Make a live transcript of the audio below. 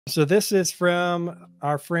So this is from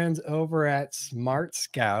our friends over at Smart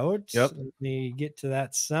Scout. Yep. Let me get to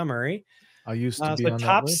that summary. I used to be So on that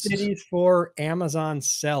top list. cities for Amazon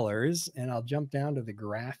sellers, and I'll jump down to the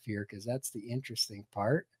graph here because that's the interesting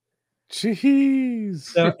part. Jeez.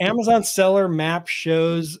 So Amazon seller map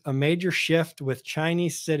shows a major shift with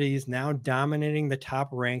Chinese cities now dominating the top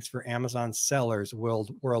ranks for Amazon sellers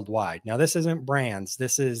worldwide. Now, this isn't brands.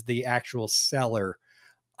 This is the actual seller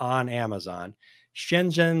on Amazon.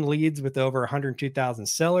 Shenzhen leads with over 102,000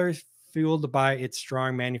 sellers, fueled by its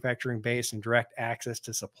strong manufacturing base and direct access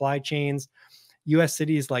to supply chains. U.S.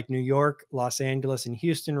 cities like New York, Los Angeles, and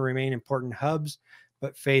Houston remain important hubs,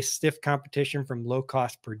 but face stiff competition from low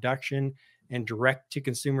cost production and direct to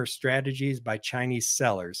consumer strategies by Chinese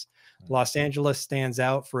sellers. Los Angeles stands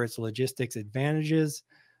out for its logistics advantages,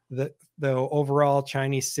 though overall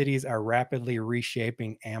Chinese cities are rapidly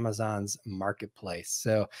reshaping Amazon's marketplace.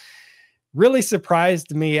 So, really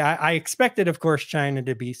surprised me. I expected, of course, China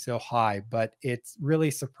to be so high, but it really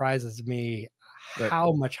surprises me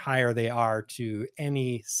how much higher they are to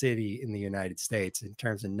any city in the United States in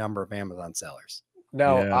terms of number of Amazon sellers.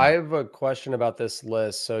 Now, Yeah. I have a question about this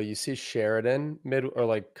list. So you see Sheridan mid or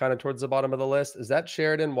like kind of towards the bottom of the list. Is that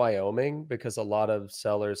Sheridan, Wyoming? Because a lot of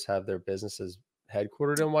sellers have their businesses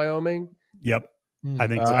headquartered in Wyoming. Yep. I Hmm.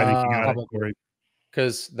 think so. I think you got it, Probably. Corey.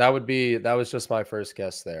 Because that was just my first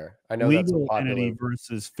guess there. I know that's a Legal entity popular,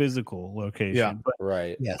 versus physical location. Yeah.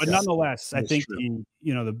 right? Yes. But nonetheless, I That's think true.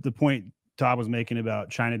 the point Todd was making about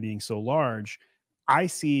China being so large, I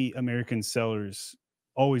see American sellers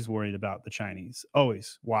always worried about the Chinese.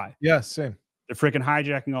 Always. Why? Yeah, same. They're freaking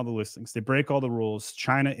hijacking all the listings. They break all the rules.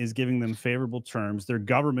 China is giving them favorable terms. Their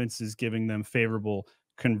governments is giving them favorable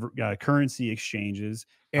currency exchanges.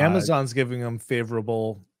 Amazon's giving them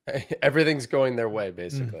favorable. Everything's going their way,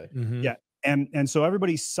 basically. Mhm. Yeah. And so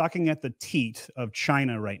everybody's sucking at the teat of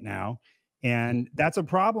China right now. And that's a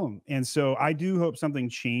problem. And so I do hope something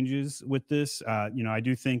changes with this. I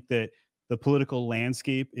do think that the political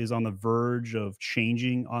landscape is on the verge of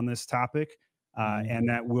changing on this topic. And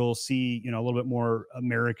that we'll see, a little bit more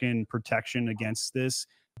American protection against this.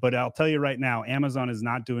 But I'll tell you right now, Amazon is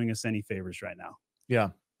not doing us any favors right now. Yeah.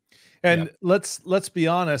 And let's be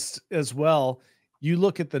honest as well. You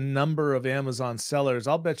look at the number of Amazon sellers,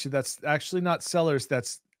 I'll bet you that's actually not sellers,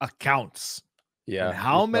 that's accounts. Yeah. And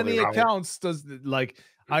how you're probably many right. accounts does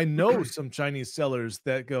I know some Chinese sellers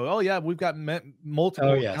that go, "Oh yeah, we've got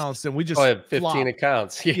multiple yes. accounts and we just Oh, I have 15 flop."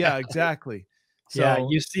 accounts. Yeah, exactly. Yeah, So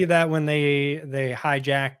you see that when they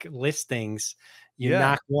hijack listings, you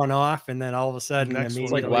knock one off, and then all of a sudden, next one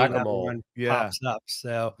immediately like another whack-a-mole. one Yeah. pops up.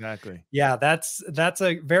 So, exactly. yeah, that's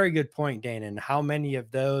a very good point, Dana. And how many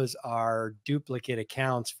of those are duplicate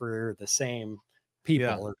accounts for the same people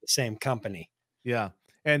Yeah. or the same company? Yeah.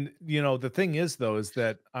 And the thing is though, is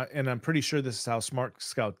that, and I'm pretty sure this is how Smart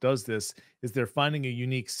Scout does this, is they're finding a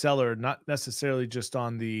unique seller, not necessarily just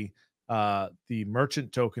on the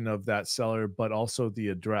merchant token of that seller, but also the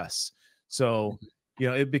address. So,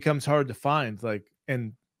 it becomes hard to find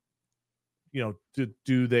and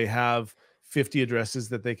do they have 50 addresses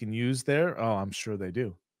that they can use there? Oh, I'm sure they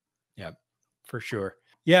do. Yeah, for sure.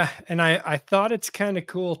 Yeah, and I thought it's kind of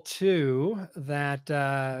cool too that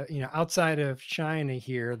outside of China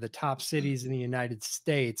here, the top cities in the United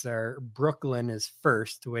States are Brooklyn is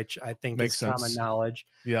first, which I think Makes is sense. common knowledge.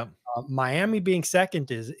 Yeah. Miami being second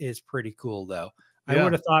is pretty cool though. I Yeah.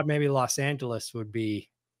 would have thought maybe Los Angeles would be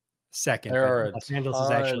second, There but are a Los Angeles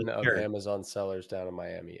is actually ton of third. Amazon sellers down in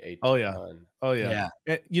Miami. A Oh yeah. ton. Oh yeah.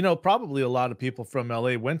 Probably a lot of people from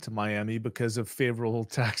LA went to Miami because of favorable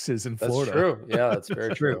taxes in That's Florida. true. Yeah, that's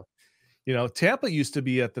very true. Tampa used to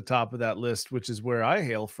be at the top of that list, which is where I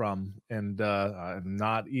hail from, and I'm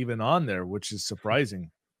not even on there, which is surprising.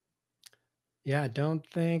 Yeah, I don't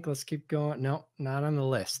think. Let's keep going. No, not on the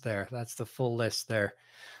list there. That's the full list there.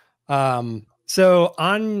 So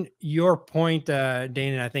on your point,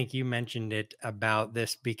 Dana, I think you mentioned it about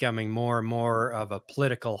this becoming more and more of a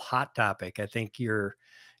political hot topic. I think you're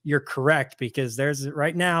correct because there's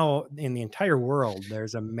right now in the entire world,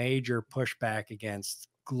 there's a major pushback against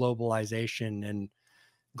globalization and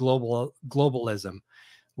globalism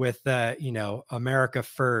with America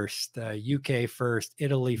first, UK first,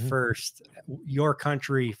 Italy first, your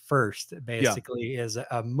country first, basically is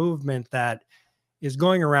a movement that is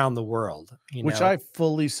going around the world, which I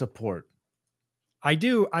fully support. I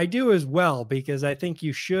do as well, because I think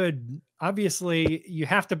you should, obviously you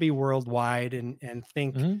have to be worldwide and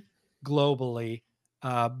think globally.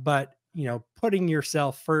 But putting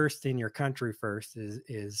yourself first in your country first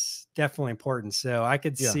is definitely important. So I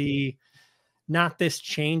could see not this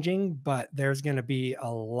changing, but there's going to be a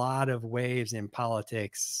lot of waves in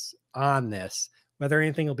politics on this. Whether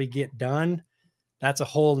anything will be get done, that's a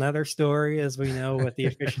whole nother story, as we know, with the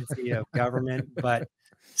efficiency of government. But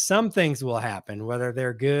some things will happen, whether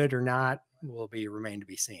they're good or not, will remain to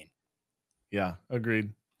be seen. Yeah,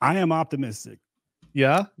 agreed. I am optimistic.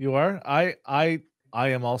 Yeah, you are. I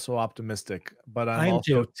am also optimistic, but I'm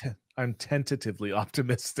also I'm tentatively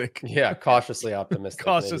optimistic. Yeah, cautiously optimistic.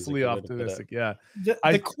 Cautiously optimistic. Yeah.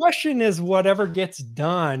 The question is, whatever gets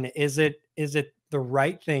done, is it the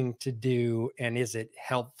right thing to do, and is it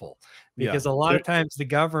helpful? Because a lot of times the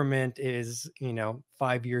government is,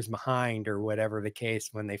 5 years behind or whatever the case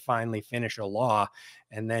when they finally finish a law,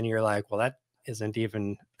 and then you're like, well, that isn't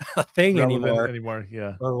even a thing anymore,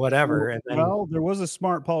 yeah, or whatever. And then, well, there was a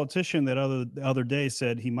smart politician that the other day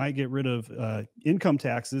said he might get rid of income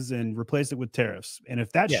taxes and replace it with tariffs. And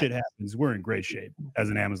if that shit happens, we're in great shape as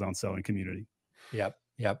an Amazon selling community. Yep.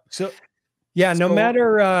 So no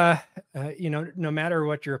matter no matter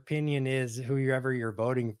what your opinion is, whoever you're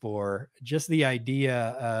voting for, just the idea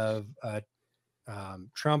of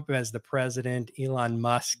Trump as the president, Elon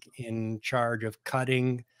Musk in charge of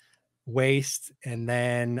cutting waste, and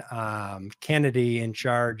then Kennedy in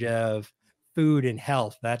charge of food and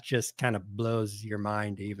health, that just kind of blows your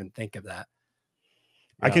mind to even think of that.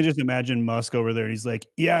 I can just imagine Musk over there. He's like,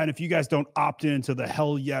 yeah, and if you guys don't opt into the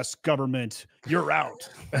hell yes government, you're out.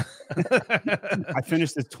 I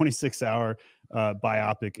finished this 26-hour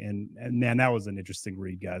biopic, and man, that was an interesting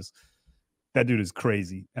read, guys. That dude is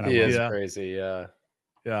crazy. And he is crazy. Yeah.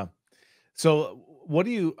 Yeah. So what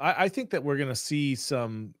do you, I think that we're going to see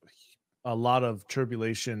a lot of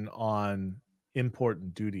turbulation on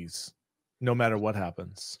import duties, no matter what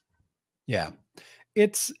happens. Yeah.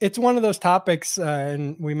 It's one of those topics,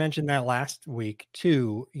 and we mentioned that last week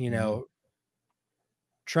too.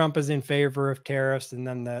 Trump is in favor of tariffs, and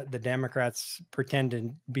then the Democrats pretend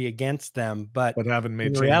to be against them, but haven't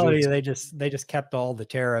made in reality they just kept all the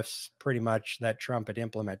tariffs pretty much that Trump had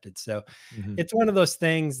implemented. So it's one of those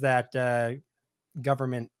things that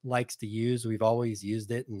government likes to use. We've always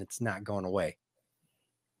used it, and it's not going away.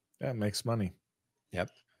 Yeah, it makes money.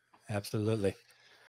 Yep, absolutely.